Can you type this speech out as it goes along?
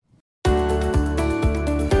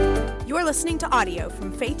listening to audio from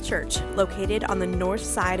Faith Church, located on the north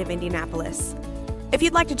side of Indianapolis. If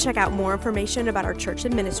you'd like to check out more information about our church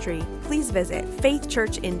and ministry, please visit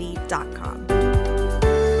faithchurchindy.com.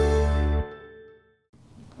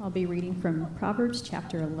 I'll be reading from Proverbs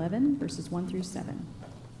chapter 11, verses 1 through 7.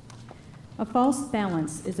 A false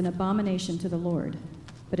balance is an abomination to the Lord,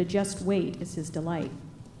 but a just weight is his delight.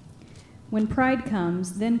 When pride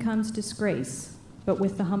comes, then comes disgrace, but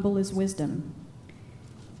with the humble is wisdom.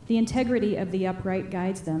 The integrity of the upright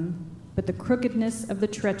guides them, but the crookedness of the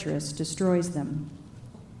treacherous destroys them.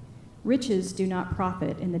 Riches do not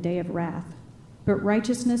profit in the day of wrath, but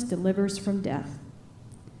righteousness delivers from death.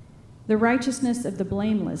 The righteousness of the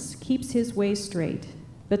blameless keeps his way straight,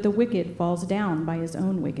 but the wicked falls down by his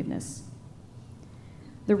own wickedness.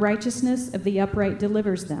 The righteousness of the upright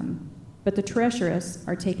delivers them, but the treacherous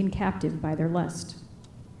are taken captive by their lust.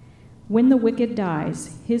 When the wicked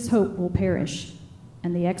dies, his hope will perish,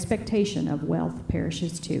 and the expectation of wealth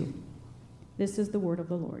perishes too. This is the word of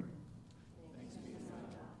the Lord.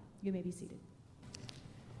 You may be seated.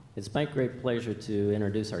 It's my great pleasure to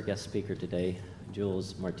introduce our guest speaker today,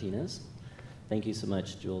 Jules Martinez. Thank you so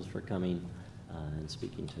much, Jules, for coming and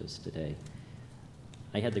speaking to us today.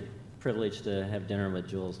 I had the privilege to have dinner with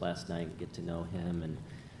Jules last night, get to know him, and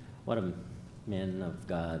what a man of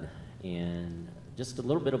God. And just a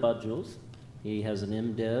little bit about Jules. He has an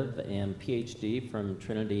MDiv and PhD from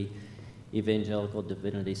Trinity Evangelical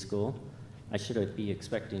Divinity School. I should be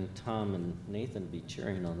expecting Tom and Nathan to be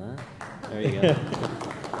cheering on that. There you go.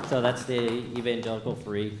 So that's the Evangelical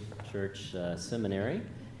Free Church Seminary,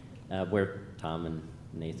 where Tom and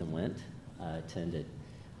Nathan went, attended.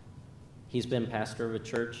 He's been pastor of a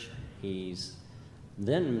church. He's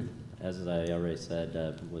then, as I already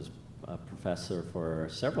said, was a professor for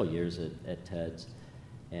several years at TEDS.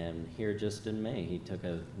 And here just in May, he took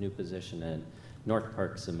a new position at North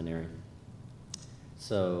Park Seminary.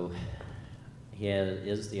 So he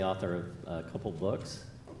is the author of a couple books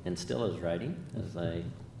and still is writing, as I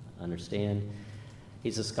understand.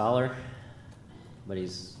 He's a scholar, but he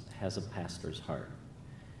has a pastor's heart.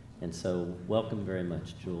 And so welcome very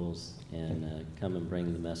much, Jules, and come and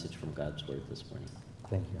bring the message from God's Word this morning.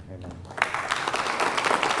 Thank you. Amen.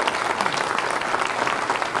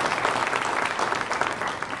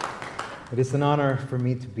 It is an honor for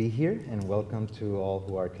me to be here, and welcome to all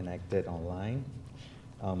who are connected online.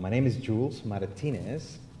 My name is Jules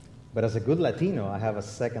Martinez, but as a good Latino, I have a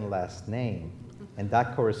second last name, and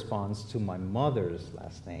that corresponds to my mother's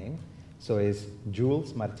last name. So it's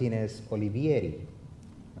Jules Martinez Olivieri,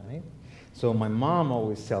 right? So my mom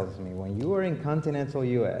always tells me, when you are in continental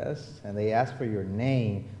U.S. and they ask for your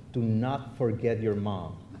name, do not forget your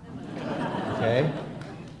mom, okay?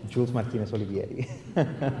 Jules Martinez Olivieri.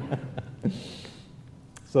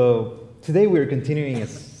 So today we're continuing a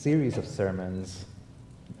series of sermons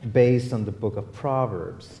based on the book of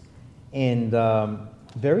Proverbs. And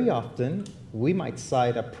very often we might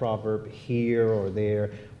cite a proverb here or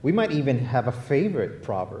there. We might even have a favorite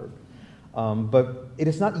proverb. But it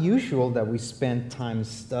is not usual that we spend time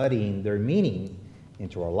studying their meaning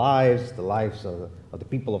into our lives, the lives of the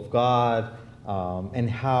people of God, and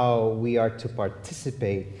how we are to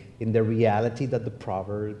participate in the reality that the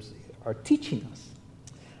Proverbs are teaching us.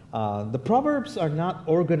 The Proverbs are not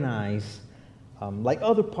organized like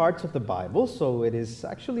other parts of the Bible, so it is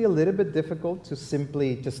actually a little bit difficult to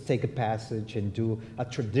simply just take a passage and do a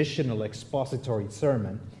traditional expository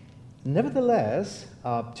sermon. Nevertheless,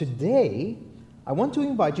 today, I want to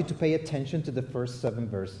invite you to pay attention to the first 7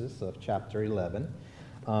 verses of chapter 11,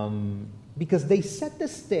 because they set the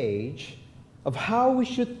stage of how we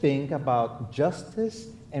should think about justice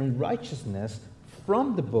and righteousness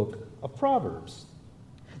from the book of Proverbs.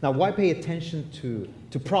 Now, why pay attention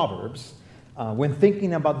to Proverbs when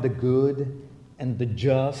thinking about the good and the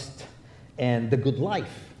just and the good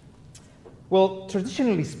life? Well,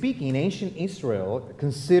 traditionally speaking, ancient Israel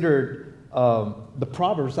considered the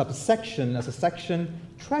Proverbs as a section,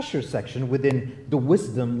 treasure section within the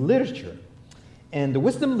wisdom literature. And the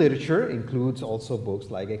wisdom literature includes also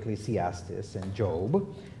books like Ecclesiastes and Job.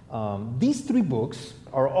 These 3 books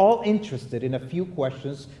are all interested in a few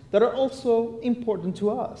questions that are also important to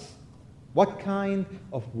us. What kind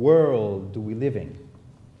of world do we live in?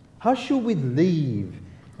 How should we live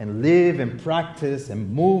and practice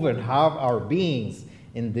and move and have our beings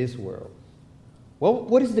in this world? Well,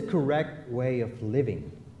 what is the correct way of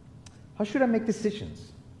living? How should I make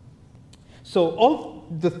decisions? So all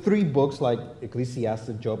the 3 books like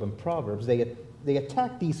Ecclesiastes, Job, and Proverbs, they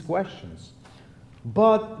attack these questions.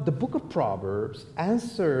 But the book of Proverbs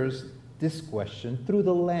answers this question through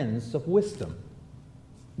the lens of wisdom.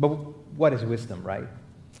 But what is wisdom, right?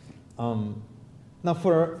 Now,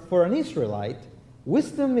 for an Israelite,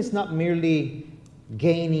 wisdom is not merely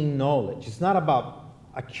gaining knowledge. It's not about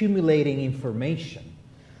accumulating information.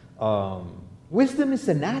 Wisdom is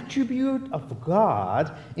an attribute of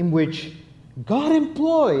God in which God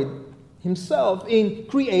employed himself in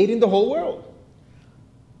creating the whole world.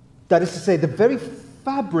 That is to say, the very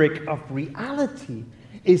fabric of reality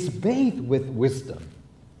is bathed with wisdom.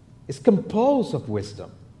 It's composed of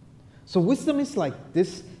wisdom. So wisdom is like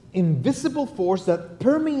this invisible force that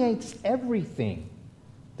permeates everything.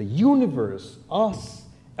 The universe, us,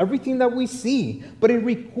 everything that we see. But it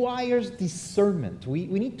requires discernment. We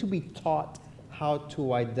need to be taught how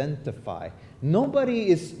to identify. Nobody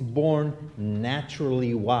is born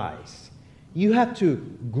naturally wise. You have to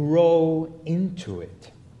grow into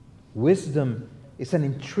it. Wisdom is an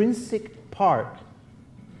intrinsic part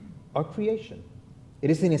of creation. It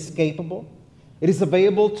is inescapable. It is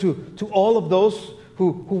available to all of those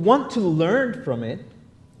who want to learn from it,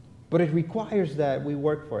 but it requires that we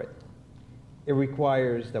work for it. It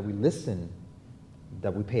requires that we listen,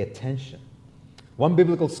 that we pay attention. One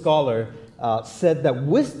biblical scholar said that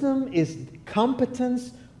wisdom is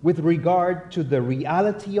competence with regard to the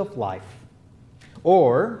reality of life,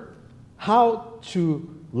 or how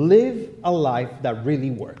to live a life that really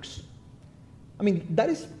works. I mean, that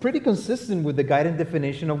is pretty consistent with the guiding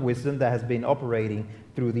definition of wisdom that has been operating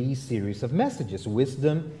through these series of messages.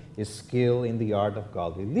 Wisdom is skill in the art of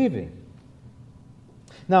godly living.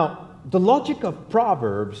 Now, the logic of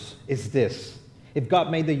Proverbs is this. If God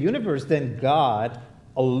made the universe, then God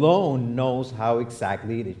alone knows how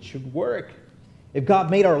exactly it should work. If God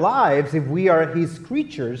made our lives, if we are his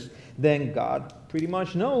creatures, then God pretty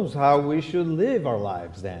much knows how we should live our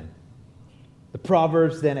lives then. The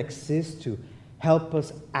Proverbs then exist to help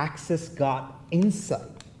us access God's insight,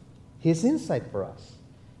 his insight for us,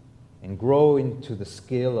 and grow into the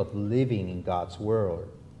skill of living in God's world.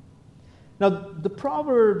 Now, the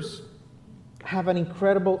Proverbs have an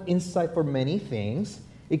incredible insight for many things.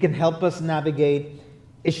 It can help us navigate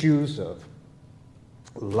issues of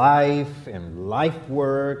life and life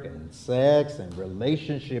work and sex and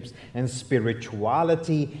relationships and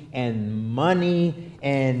spirituality and money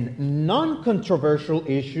and non-controversial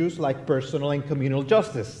issues like personal and communal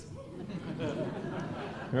justice.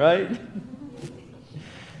 Right?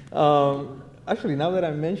 Actually, now that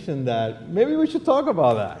I mentioned that, maybe we should talk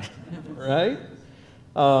about that. Right?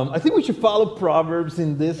 I think we should follow Proverbs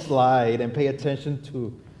in this slide and pay attention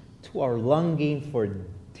to our longing for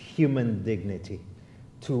human dignity,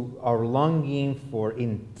 to our longing for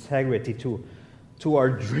integrity, to our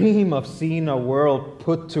dream of seeing a world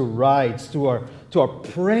put to rights, to our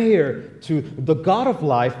prayer to the God of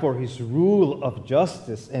life for his rule of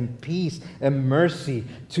justice and peace and mercy,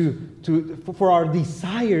 for our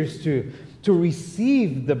desires to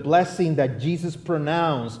receive the blessing that Jesus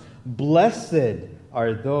pronounced. Blessed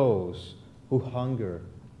are those who hunger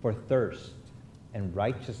for thirst and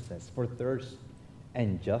righteousness, for thirst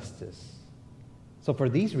and justice. So for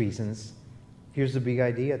these reasons, here's the big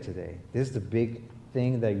idea today. This is the big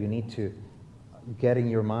thing that you need to get in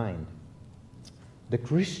your mind. The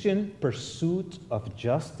Christian pursuit of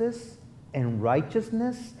justice and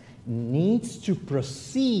righteousness needs to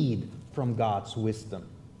proceed from God's wisdom.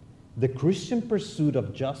 The Christian pursuit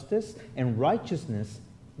of justice and righteousness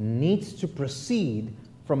needs to proceed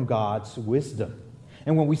from God's wisdom.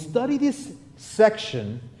 And when we study this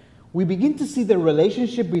section, we begin to see the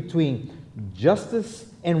relationship between justice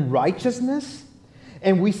and righteousness.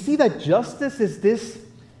 And we see that justice is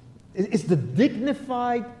the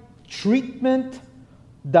dignified treatment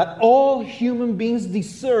that all human beings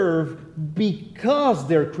deserve because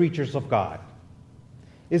they're creatures of God.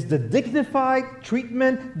 It's the dignified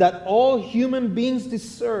treatment that all human beings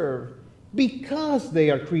deserve because they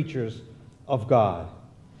are creatures of God.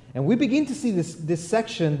 And we begin to see this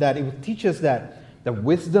section that it will teach us that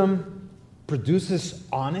wisdom produces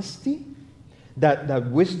honesty, that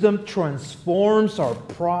wisdom transforms our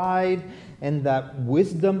pride, and that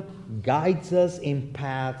wisdom guides us in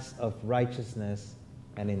paths of righteousness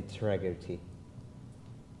and integrity.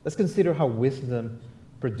 Let's consider how wisdom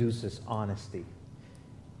produces honesty.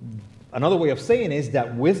 Another way of saying it is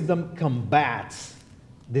that wisdom combats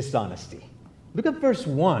dishonesty. Look at verse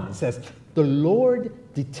 1. It says, "The Lord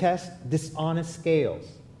detests dishonest scales,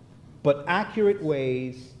 but accurate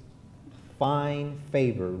ways find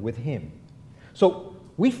favor with him." So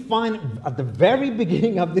we find at the very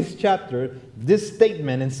beginning of this chapter this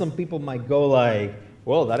statement, and some people might go like,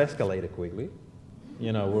 well, that escalated quickly.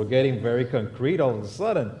 You know, we're getting very concrete all of a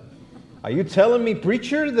sudden. Are you telling me,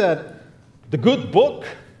 preacher, that the good book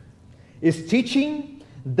is teaching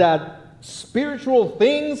that spiritual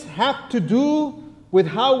things have to do with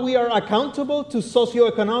how we are accountable to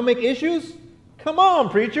socioeconomic issues? Come on,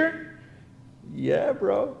 preacher. Yeah,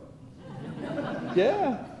 bro.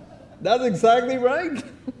 Yeah, that's exactly right.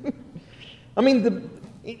 I mean,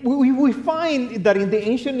 we find that in the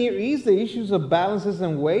ancient Near East, the issues of balances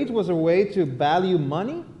and weights was a way to value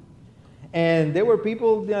money. And there were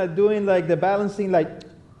people doing like the balancing like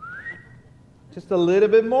just a little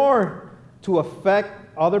bit more to affect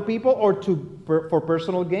other people or for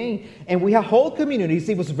personal gain. And we have whole communities.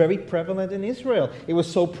 It was very prevalent in Israel. It was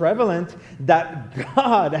so prevalent that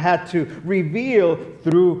God had to reveal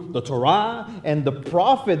through the Torah and the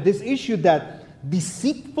prophet this issue that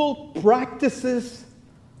deceitful practices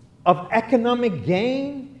of economic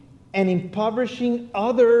gain and impoverishing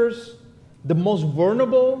others, the most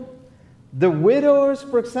vulnerable, the widows,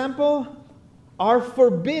 for example, are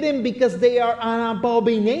forbidden because they are an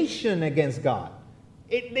abomination against God.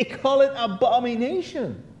 They call it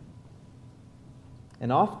abomination.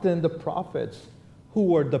 And often the prophets, who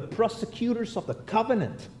were the prosecutors of the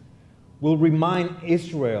covenant, will remind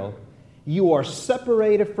Israel, you are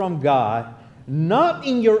separated from God, not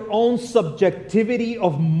in your own subjectivity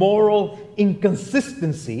of moral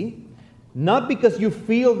inconsistency, not because you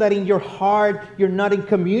feel that in your heart you're not in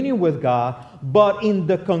communion with God, but in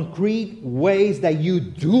the concrete ways that you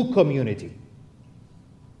do community.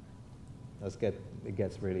 It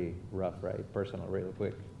gets really rough, right? Personal, really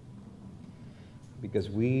quick. Because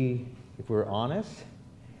if we're honest,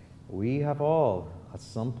 we have all, at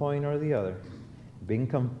some point or the other, been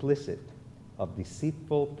complicit of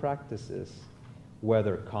deceitful practices,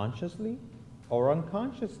 whether consciously or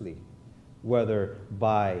unconsciously, whether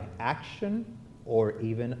by action or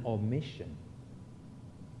even omission.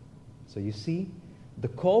 So you see, the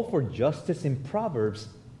call for justice in Proverbs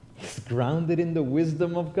is grounded in the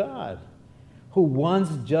wisdom of God, who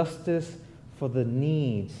wants justice for the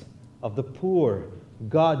needs of the poor.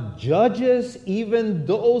 God judges even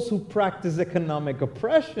those who practice economic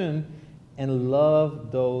oppression and love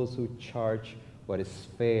those who charge what is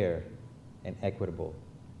fair and equitable,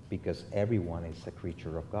 because everyone is a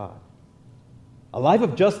creature of God. A life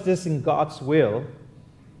of justice in God's will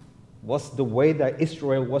was the way that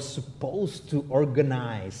Israel was supposed to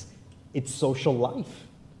organize its social life.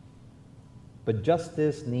 But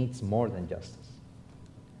justice needs more than justice.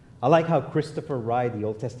 I like how Christopher Wright, the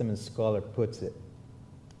Old Testament scholar, puts it.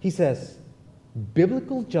 He says,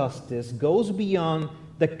 biblical justice goes beyond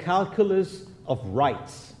the calculus of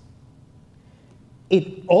rights.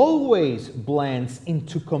 It always blends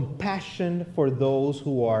into compassion for those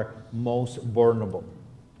who are most vulnerable.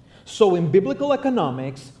 So in biblical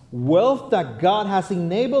economics, wealth that God has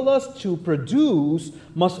enabled us to produce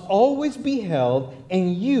must always be held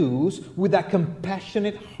and used with a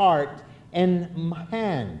compassionate heart and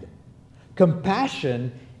hand.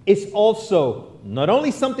 Compassion is also not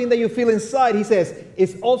only something that you feel inside, he says,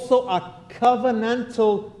 it's also a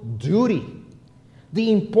covenantal duty.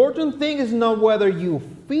 The important thing is not whether you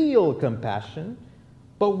feel compassion,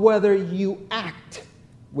 but whether you act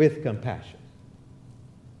with compassion.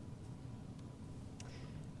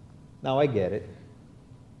 Now, I get it.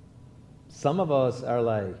 Some of us are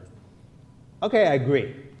like, okay, I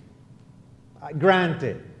agree.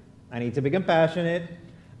 Granted, I need to be compassionate.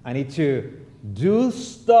 I need to do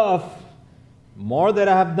stuff more than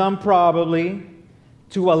I have done probably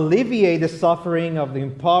to alleviate the suffering of the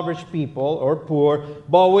impoverished people or poor.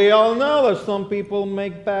 But we all know that some people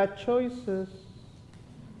make bad choices.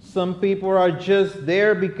 Some people are just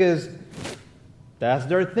there because that's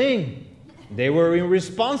their thing. They were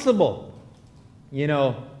irresponsible. You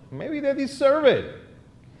know, maybe they deserve it.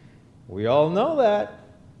 We all know that.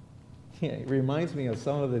 Yeah, it reminds me of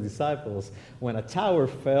some of the disciples when a tower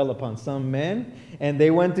fell upon some men and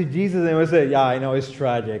they went to Jesus and they said, yeah, I know it's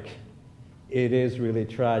tragic. It is really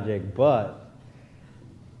tragic, but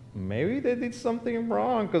maybe they did something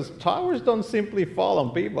wrong because towers don't simply fall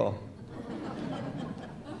on people.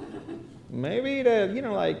 Maybe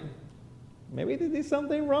maybe they did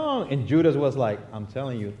something wrong. And Judas was like, I'm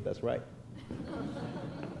telling you, that's right.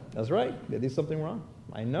 That's right. They did something wrong.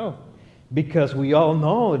 I know. Because we all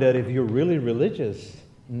know that if you're really religious,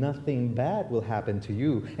 nothing bad will happen to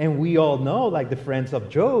you. And we all know, like the friends of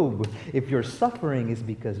Job, if you're suffering, it's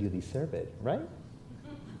because you deserve it, right?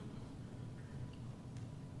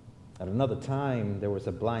 At another time, there was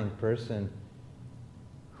a blind person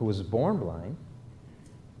who was born blind.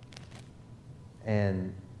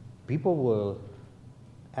 And people were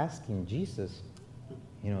asking Jesus,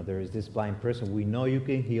 you know, there is this blind person. We know you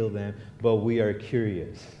can heal them, but we are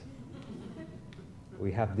curious.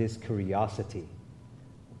 We have this curiosity.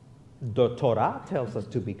 The Torah tells us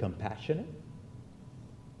to be compassionate.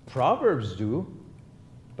 Proverbs do.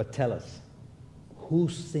 But tell us, who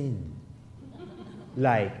sinned?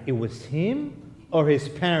 Like, it was him or his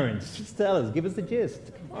parents? Just tell us. Give us the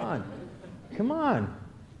gist. Come on. Come on.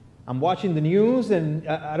 I'm watching the news and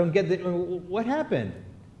I don't get what happened?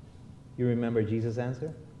 You remember Jesus'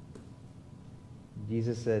 answer?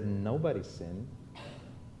 Jesus said, nobody sinned.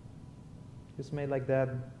 It's made like that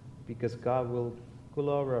because God will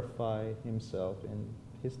glorify himself in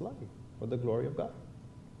his life for the glory of God.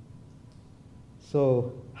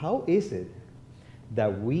 So how is it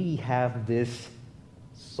that we have this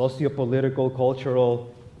socio-political,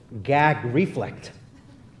 cultural gag reflex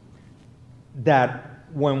that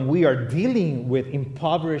when we are dealing with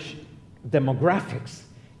impoverished demographics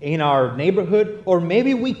in our neighborhood, or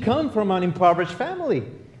maybe we come from an impoverished family,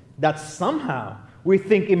 that somehow we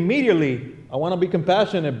think immediately, I want to be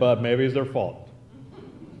compassionate, but maybe it's their fault.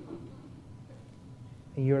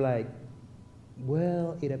 And you're like,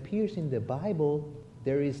 well, it appears in the Bible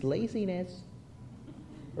there is laziness,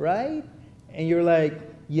 right? And you're like,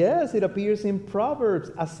 yes, it appears in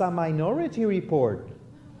Proverbs as a minority report.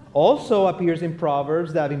 Also appears in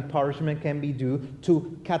Proverbs that impoverishment can be due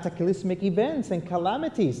to cataclysmic events and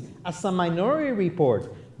calamities as a minority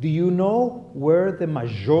report. Do you know where the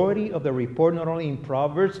majority of the report, not only in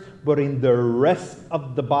Proverbs, but in the rest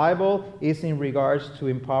of the Bible, is in regards to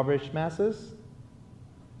impoverished masses?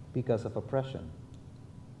 Because of oppression.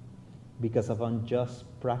 Because of unjust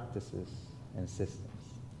practices and systems.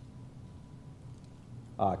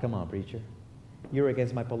 Come on, preacher. You're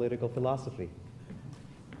against my political philosophy.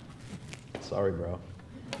 Sorry, bro.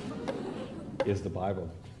 It's the Bible.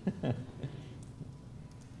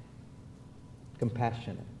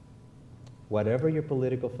 Compassionate. Whatever your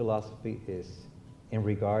political philosophy is in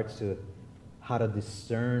regards to how to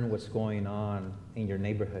discern what's going on in your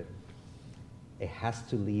neighborhood, it has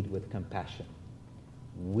to lead with compassion.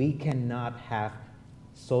 We cannot have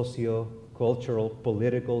socio-cultural,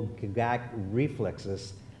 political gag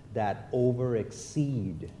reflexes that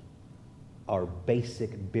overexceed our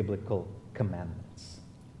basic biblical commandments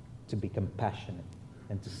to be compassionate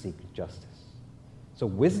and to seek justice. So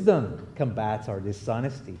wisdom combats our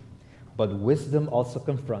dishonesty, but wisdom also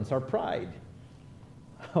confronts our pride.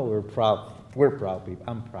 Oh, we're proud. We're proud people.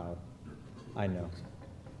 I'm proud. I know.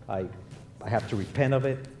 I have to repent of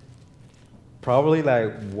it. Probably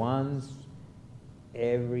like once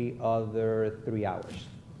every other 3 hours.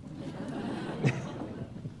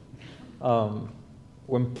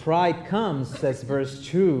 When pride comes, says verse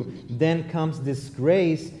 2, then comes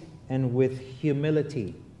disgrace, and with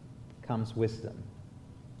humility comes wisdom.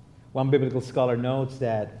 One biblical scholar notes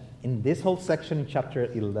that in this whole section in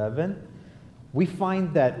chapter 11, we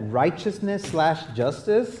find that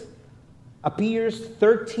righteousness/justice appears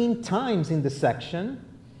 13 times in the section,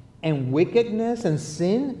 and wickedness and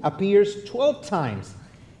sin appears 12 times.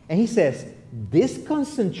 And he says, this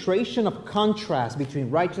concentration of contrast between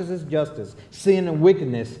righteousness, justice, sin, and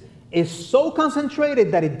wickedness is so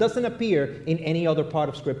concentrated that it doesn't appear in any other part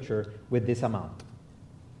of Scripture with this amount.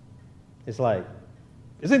 It's like,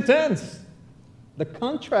 it's intense. The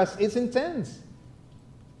contrast is intense.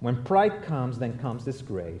 When pride comes, then comes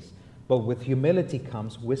disgrace. But with humility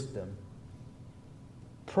comes wisdom.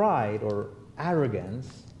 Pride or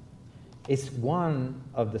arrogance is one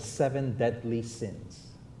of the 7 deadly sins.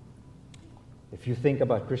 If you think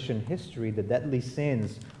about Christian history, the deadly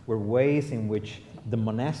sins were ways in which the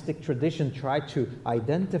monastic tradition tried to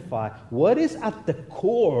identify what is at the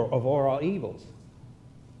core of all our evils.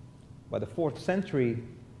 By the 4th century,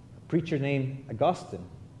 a preacher named Augustine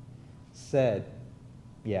said,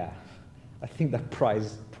 yeah, I think that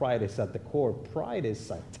pride is at the core. Pride is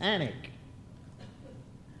satanic.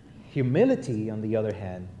 Humility, on the other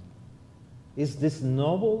hand, is this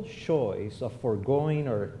noble choice of foregoing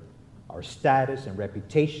our status and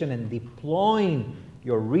reputation and deploying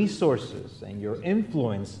your resources and your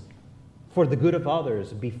influence for the good of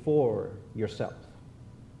others before yourself.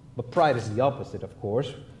 But pride is the opposite, of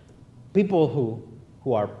course. People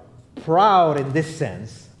who are proud in this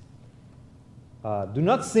sense do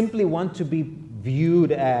not simply want to be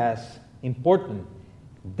viewed as important.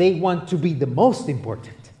 They want to be the most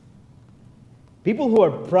important. People who are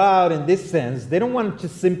proud in this sense, they don't want to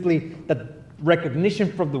simply that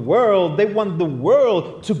recognition from the world. They want the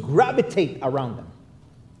world to gravitate around them.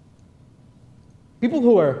 People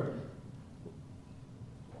who are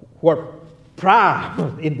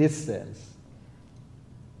proud in this sense,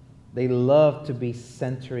 they love to be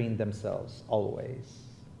centering themselves always.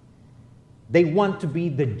 They want to be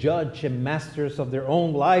the judge and masters of their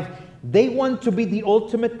own life. They want to be the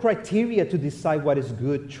ultimate criteria to decide what is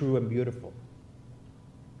good, true, and beautiful.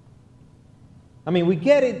 I mean, we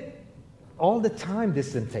get it all the time,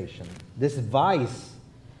 this temptation, this vice,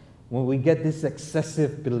 when we get this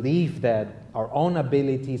excessive belief that our own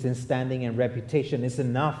abilities and standing and reputation is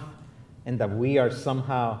enough, and that we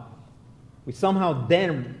somehow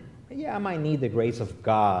then, I might need the grace of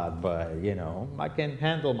God, but, I can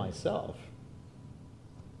handle myself.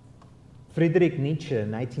 Friedrich Nietzsche, a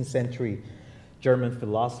 19th century German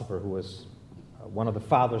philosopher who was one of the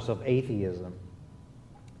fathers of atheism,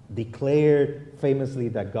 declared famously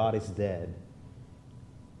that God is dead.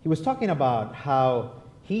 He was talking about how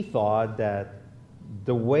he thought that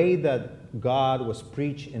the way that God was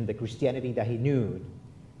preached in the Christianity that he knew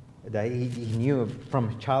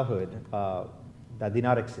from childhood, that did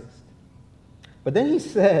not exist. But then he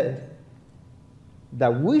said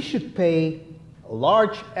that we should pay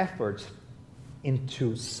large efforts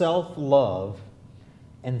into self-love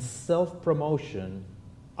and self-promotion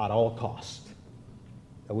at all cost.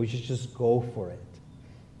 That we should just go for it.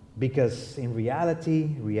 Because in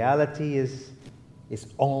reality is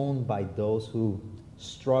owned by those who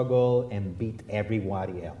struggle and beat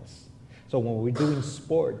everybody else. So when we're doing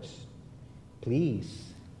sports,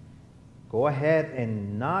 please go ahead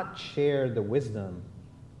and not share the wisdom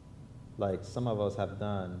like some of us have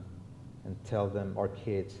done and tell them, our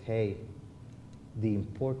kids, hey, the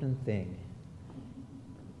important thing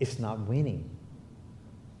is not winning.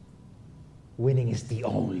 Winning is the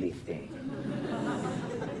only thing.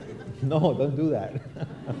 No, don't do that.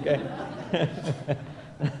 Okay?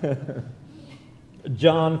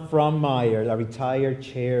 John Frommeyer, a retired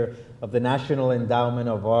chair of the National Endowment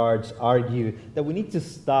of Arts, argued that we need to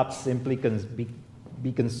stop simply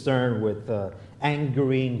be concerned with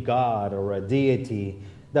angering God or a deity,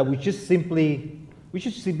 that we should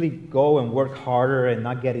simply go and work harder and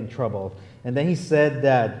not get in trouble. And then he said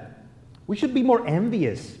that we should be more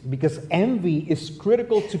envious, because envy is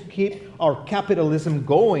critical to keep our capitalism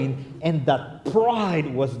going, and that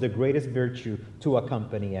pride was the greatest virtue to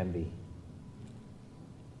accompany envy.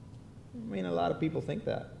 I mean, a lot of people think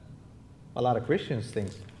that. A lot of Christians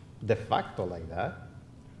think de facto like that.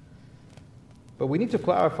 But we need to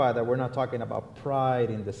clarify that we're not talking about pride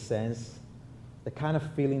in the sense, the kind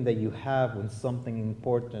of feeling that you have when something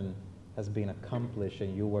important has been accomplished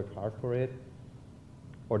and you work hard for it,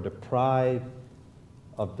 or the pride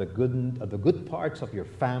of the good parts of your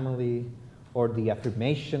family, or the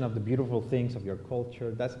affirmation of the beautiful things of your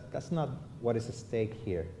culture. That's not what is at stake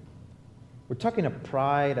here. We're talking of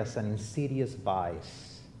pride as an insidious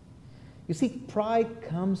vice. You see, pride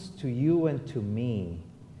comes to you and to me,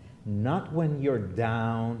 not when you're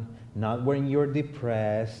down, not when you're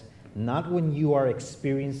depressed, not when you are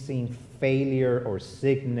experiencing failure or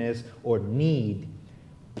sickness or need.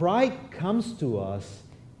 Pride comes to us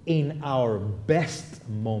in our best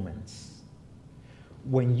moments.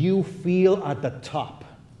 When you feel at the top,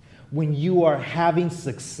 when you are having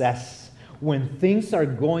success, when things are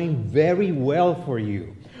going very well for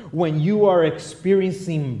you, when you are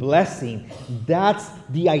experiencing blessing, that's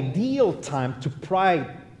the ideal time to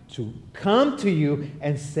pride to come to you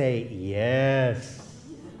and say, yes,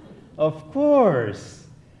 of course.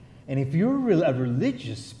 And if you're a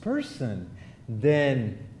religious person,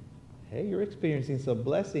 then, hey, you're experiencing some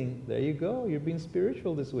blessing. There you go. You're being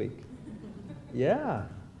spiritual this week. Yeah.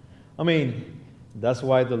 I mean, that's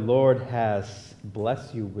why the Lord has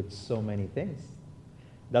blessed you with so many things.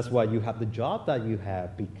 That's why you have the job that you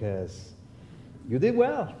have, because you did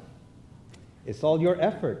well. It's all your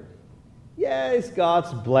effort. Yeah, it's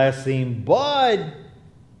God's blessing, but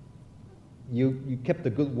you kept a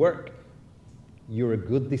good work. You're a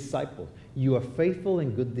good disciple. You are faithful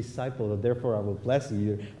and good disciple, and therefore I will bless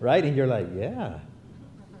you, right? And you're like, yeah,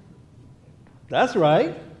 that's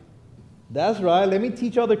right. That's right. Let me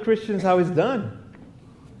teach other Christians how it's done.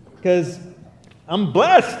 Because I'm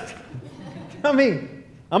blessed. I mean,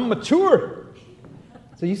 I'm mature.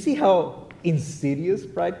 So you see how insidious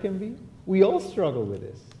pride can be? We all struggle with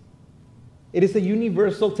this. It is a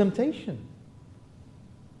universal temptation.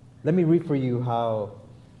 Let me read for you how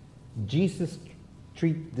Jesus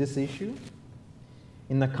treats this issue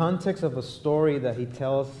in the context of a story that he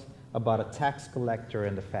tells about a tax collector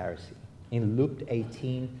and the Pharisee in Luke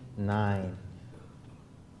 18:9.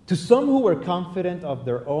 To some who were confident of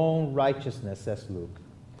their own righteousness, says Luke,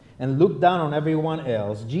 and looked down on everyone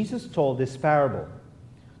else, Jesus told this parable.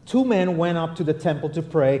 2 men went up to the temple to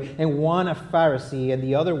pray, and one a Pharisee and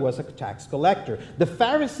the other was a tax collector. The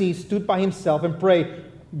Pharisee stood by himself and prayed,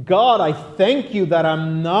 God, I thank you that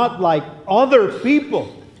I'm not like other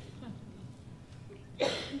people,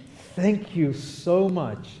 thank you so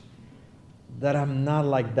much that I'm not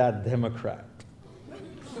like that Democrat.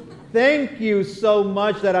 Thank you so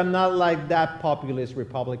much that I'm not like that populist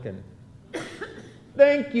Republican.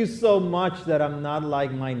 Thank you so much that I'm not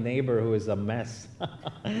like my neighbor who is a mess.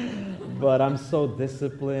 But I'm so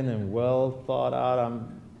disciplined and well thought out.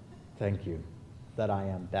 Thank you that I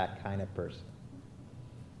am that kind of person.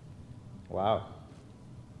 Wow.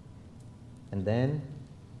 And then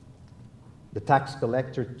the tax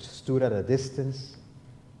collector stood at a distance.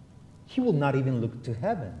 He will not even look to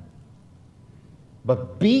heaven,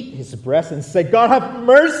 but beat his breast and said, God, have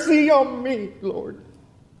mercy on me, Lord.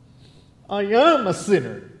 I am a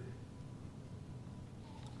sinner.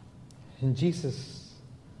 And Jesus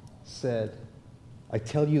said, I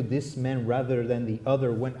tell you, this man rather than the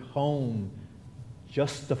other went home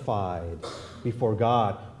justified before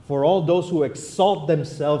God. For all those who exalt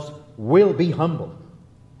themselves will be humbled,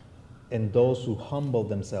 and those who humble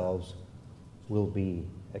themselves will be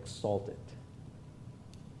exalted.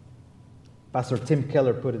 Pastor Tim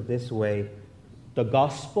Keller put it this way: the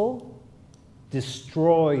gospel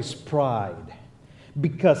destroys pride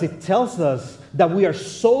because it tells us that we are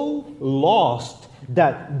so lost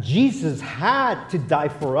that Jesus had to die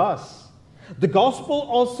for us. The gospel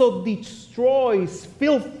also destroys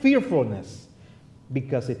fearfulness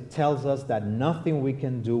because it tells us that nothing we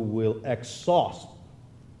can do will exhaust,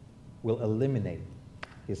 will eliminate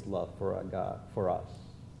His love for God, for us.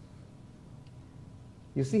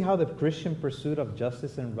 You see how the Christian pursuit of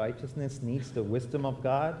justice and righteousness needs the wisdom of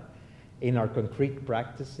God in our concrete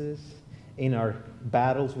practices, in our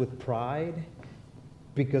battles with pride?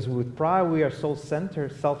 Because with pride we are so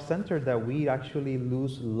self-centered that we actually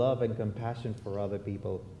lose love and compassion for other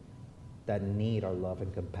people that need our love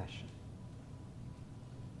and compassion.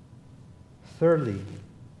 Thirdly,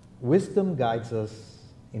 wisdom guides us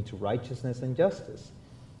into righteousness and justice.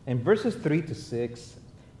 In verses 3 to 6,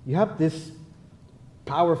 you have this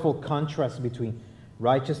powerful contrast between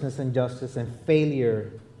righteousness and justice and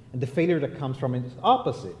failure, and the failure that comes from its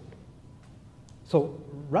opposite. So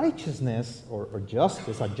righteousness or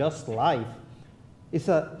justice, a just life, is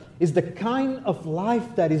the kind of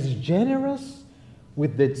life that is generous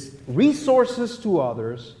with its resources to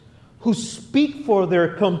others, who speak for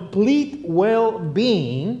their complete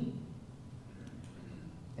well-being,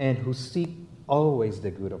 and who seek always the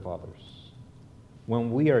good of others.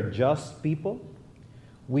 When we are just people,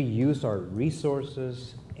 we use our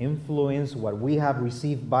resources, influence, what we have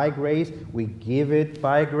received by grace, we give it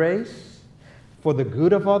by grace for the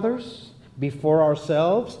good of others before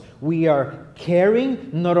ourselves. We are caring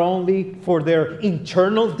not only for their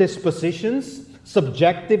internal dispositions,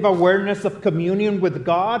 subjective awareness of communion with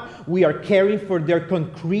God. We are caring for their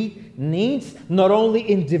concrete needs, not only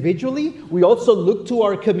individually. We also look to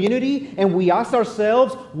our community and we ask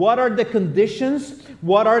ourselves, what are the conditions?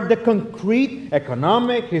 What are the concrete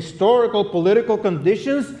economic, historical, political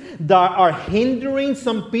conditions that are hindering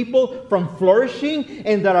some people from flourishing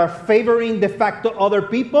and that are favoring de facto other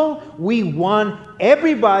people? We want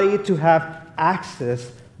everybody to have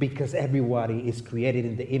access because everybody is created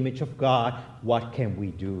in the image of God. What can we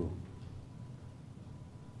do?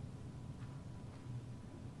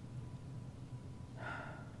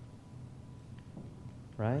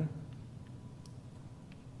 Right?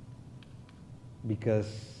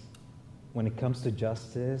 Because when it comes to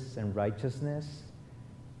justice and righteousness,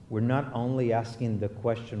 we're not only asking the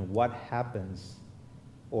question, what happens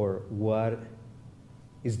or what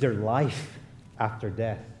is their life after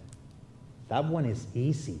death? That one is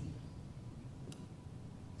easy.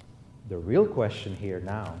 The real question here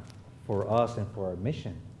now for us and for our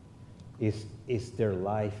mission is their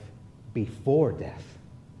life before death?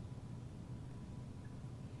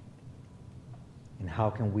 And how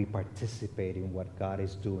can we participate in what God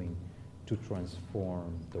is doing to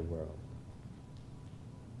transform the world?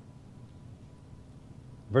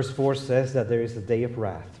 Verse 4 says that there is a day of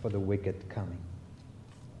wrath for the wicked coming.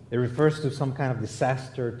 It refers to some kind of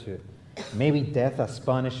disaster, to maybe death as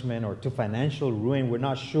punishment, or to financial ruin. We're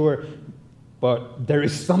not sure, but there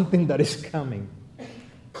is something that is coming.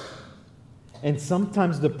 And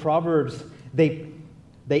sometimes the Proverbs, they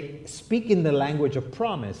speak in the language of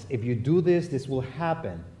promise. If you do this, this will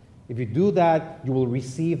happen. If you do that, you will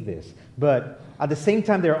receive this. But at the same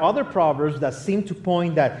time, there are other Proverbs that seem to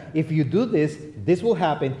point that if you do this, this will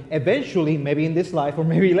happen eventually, maybe in this life or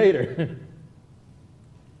maybe later.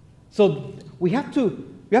 So we have to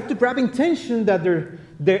grab intention that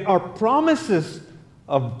there are promises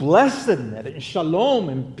of blessedness and shalom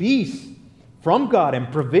and peace from God and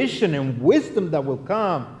provision and wisdom that will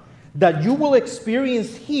come, that you will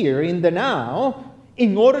experience here in the now,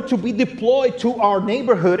 in order to be deployed to our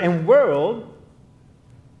neighborhood and world.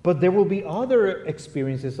 But there will be other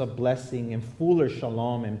experiences of blessing and fuller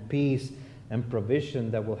shalom and peace and provision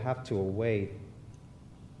that will have to await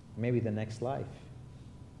maybe the next life.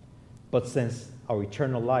 But since our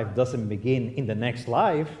eternal life doesn't begin in the next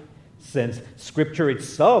life, since Scripture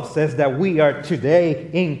itself says that we are today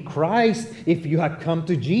in Christ, if you have come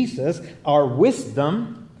to Jesus, our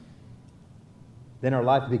wisdom, then our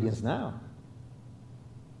life begins now.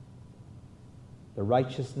 The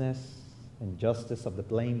righteousness and justice of the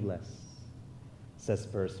blameless, says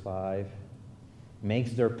verse 5,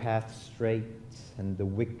 makes their path straight, and the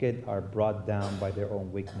wicked are brought down by their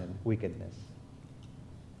own wickedness.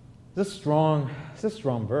 It's a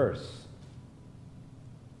strong verse.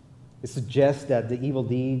 It suggests that the evil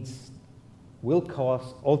deeds will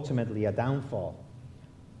cause ultimately a downfall.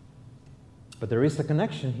 But there is a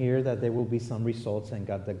connection here that there will be some results and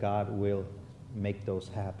that God will make those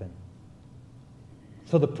happen.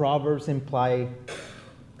 So the Proverbs imply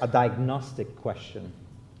a diagnostic question.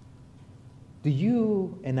 Do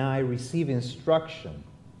you and I receive instruction?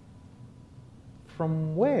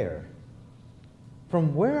 From where?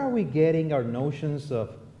 From where are we getting our notions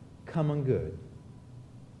of common good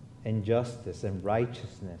and justice and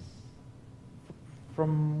righteousness?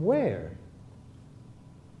 From where?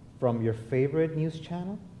 From your favorite news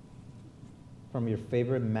channel? From your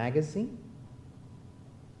favorite magazine?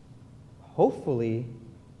 Hopefully,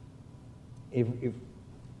 if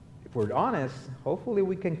we're honest, hopefully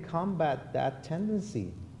we can combat that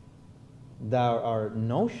tendency that our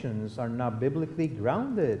notions are not biblically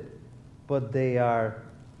grounded, but they are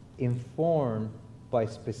informed by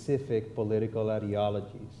specific political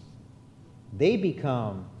ideologies. They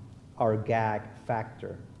become our gag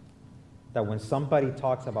factor. That when somebody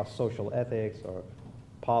talks about social ethics or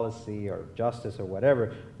policy or justice or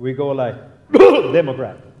whatever, we go like,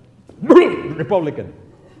 Democrat, Republican.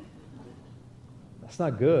 That's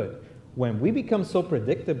not good. When we become so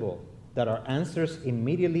predictable that our answers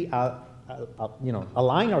immediately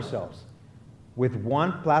align ourselves with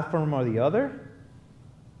one platform or the other,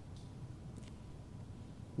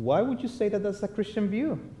 why would you say that that's a Christian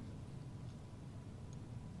view?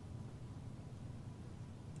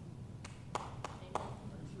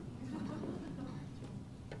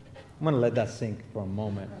 I'm going to let that sink for a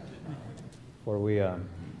moment before we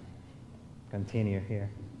continue here.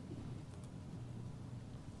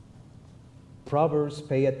 Proverbs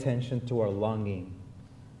pay attention to our longing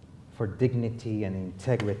for dignity and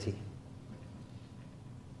integrity.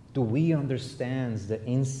 Do we understand the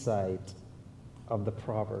insight of the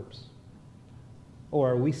Proverbs?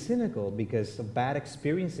 Or are we cynical because of bad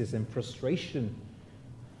experiences and frustration?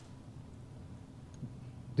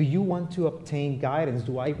 Do you want to obtain guidance?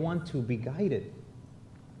 Do I want to be guided?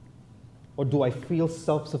 Or do I feel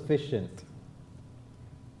self-sufficient?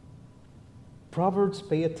 Proverbs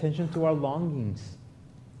pay attention to our longings,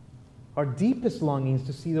 our deepest longings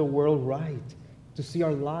to see the world right, to see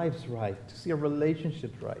our lives right, to see our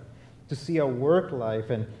relationships right, to see our work life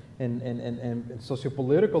and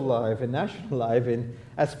socio-political life and national life and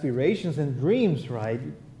aspirations and dreams right.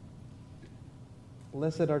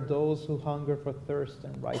 Blessed are those who hunger for thirst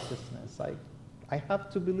and righteousness. I have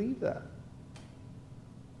to believe that.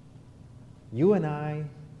 You and I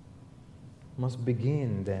must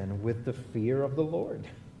begin then with the fear of the Lord.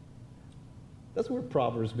 That's where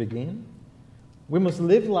Proverbs begin. We must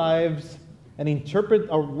live lives and interpret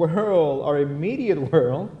our world, our immediate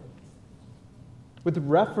world, with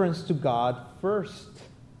reference to God first.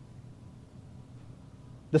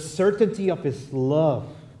 The certainty of His love,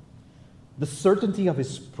 the certainty of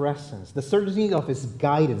His presence, the certainty of His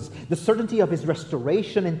guidance, the certainty of His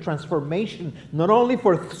restoration and transformation, not only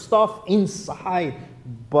for stuff inside,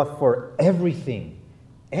 but for everything,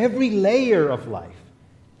 every layer of life,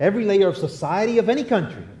 every layer of society, of any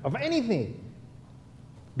country, of anything.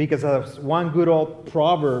 Because as one good old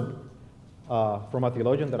proverb from a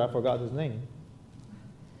theologian that I forgot his name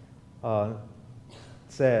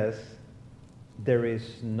says, there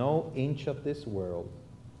is no inch of this world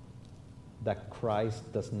that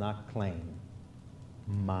Christ does not claim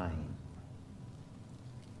mine.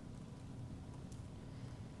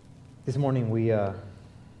 This morning we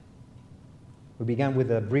began with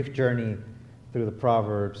a brief journey through the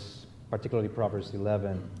Proverbs, particularly Proverbs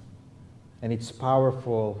 11, and its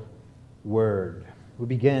powerful word. We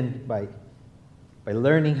began by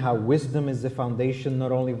learning how wisdom is the foundation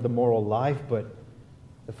not only of the moral life, but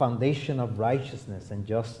the foundation of righteousness and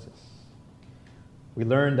justice. We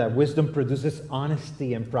learned that wisdom produces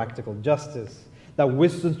honesty and practical justice, That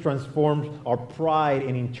wisdom transforms our pride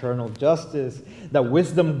in eternal justice. That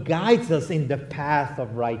wisdom guides us in the path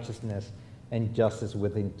of righteousness and justice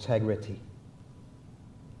with integrity.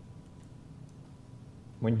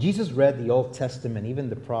 When Jesus read the Old Testament, even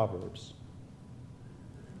the Proverbs,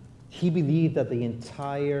 he believed that the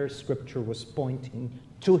entire Scripture was pointing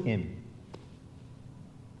to him.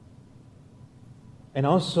 And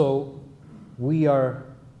also, we are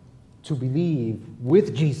to believe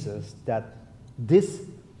with Jesus that this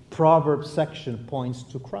proverb section points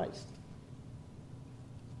to Christ.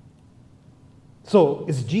 So,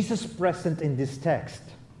 is Jesus present in this text?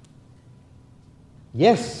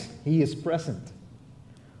 Yes, he is present.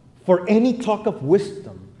 For any talk of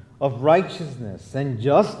wisdom, of righteousness, and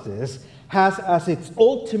justice has as its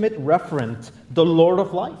ultimate referent the Lord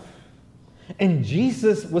of life. And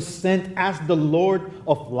Jesus was sent as the Lord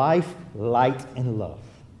of life, light, and love.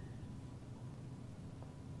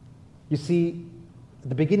 You see, at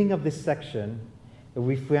the beginning of this section, if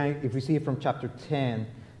we see it from chapter 10,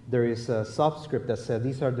 there is a subscript that says,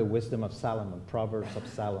 these are the wisdom of Solomon, Proverbs of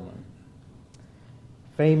Solomon.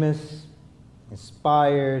 Famous,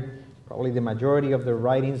 inspired, probably the majority of the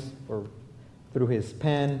writings were through his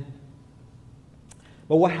pen.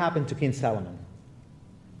 But what happened to King Solomon?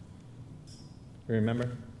 You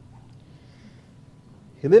remember?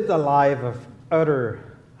 He lived a life of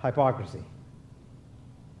utter hypocrisy.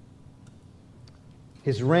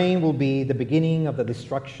 His reign will be the beginning of the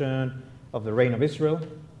destruction of the reign of Israel.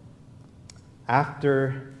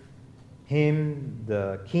 After him,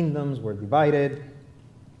 the kingdoms were divided.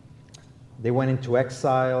 They went into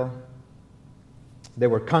exile. They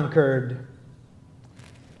were conquered.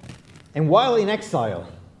 And while in exile,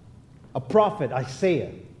 a prophet,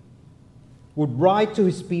 Isaiah, would write to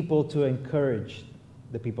his people to encourage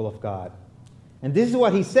the people of God. And this is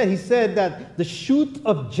what he said. He said that the shoot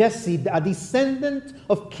of Jesse, a descendant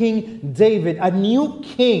of King David, a new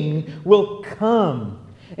king will come.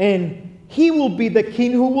 And he will be the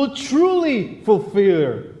king who will truly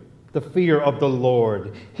fulfill the fear of the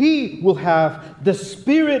Lord. He will have the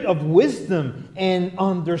spirit of wisdom and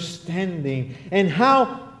understanding. And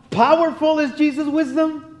how powerful is Jesus'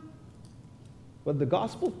 wisdom? Well, the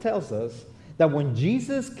gospel tells us that when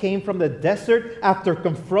Jesus came from the desert after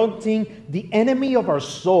confronting the enemy of our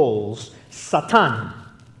souls, Satan,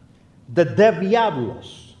 the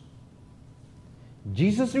Diablos,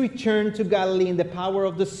 Jesus returned to Galilee in the power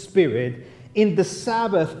of the Spirit. In the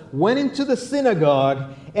Sabbath, went into the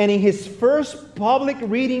synagogue, and in his first public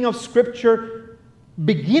reading of Scripture,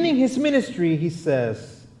 beginning his ministry, he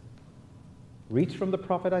says, reads from the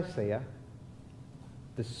prophet Isaiah,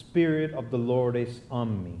 "The Spirit of the Lord is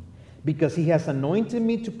on me, because he has anointed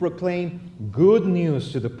me to proclaim good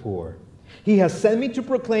news to the poor. He has sent me to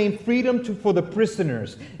proclaim freedom for the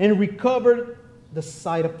prisoners and recover the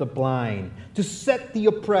sight of the blind, to set the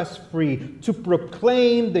oppressed free, to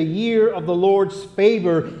proclaim the year of the Lord's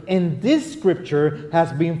favor." And this scripture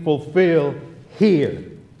has been fulfilled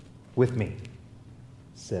here with me,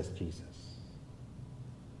 says Jesus.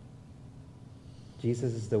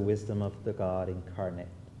 Jesus is the wisdom of the God incarnate.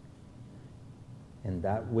 And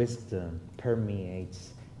that wisdom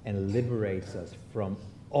permeates and liberates us from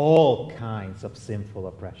all kinds of sinful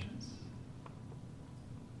oppressions.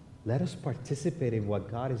 Let us participate in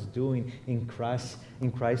what God is doing in Christ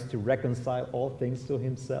to reconcile all things to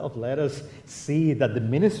himself. Let us see that the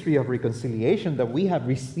ministry of reconciliation that we have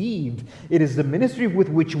received, it is the ministry with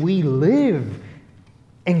which we live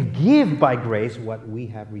and give by grace what we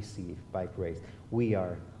have received by grace. We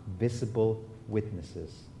are visible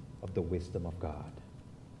witnesses of the wisdom of God.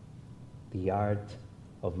 The art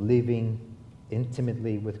of living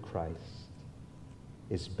intimately with Christ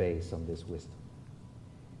is based on this wisdom.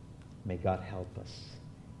 May God help us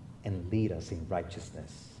and lead us in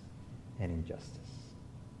righteousness and in justice.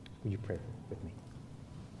 Will you pray with me?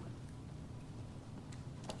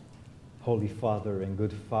 Holy Father and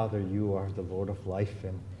good Father, you are the Lord of life,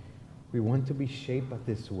 and we want to be shaped by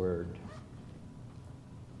this word.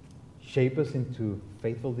 Shape us into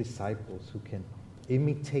faithful disciples who can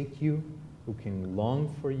imitate you, who can long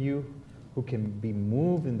for you, who can be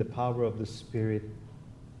moved in the power of the Spirit,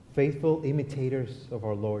 faithful imitators of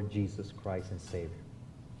our Lord Jesus Christ and Savior.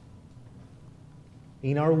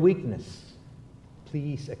 In our weakness,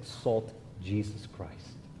 please exalt Jesus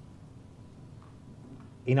Christ.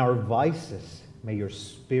 In our vices, may your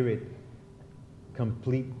Spirit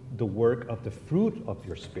complete the work of the fruit of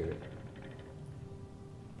your Spirit.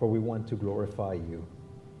 For we want to glorify you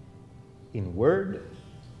in word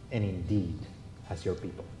and in deed as your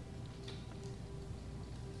people.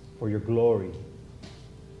 For your glory,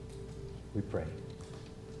 we pray.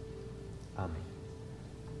 Amen.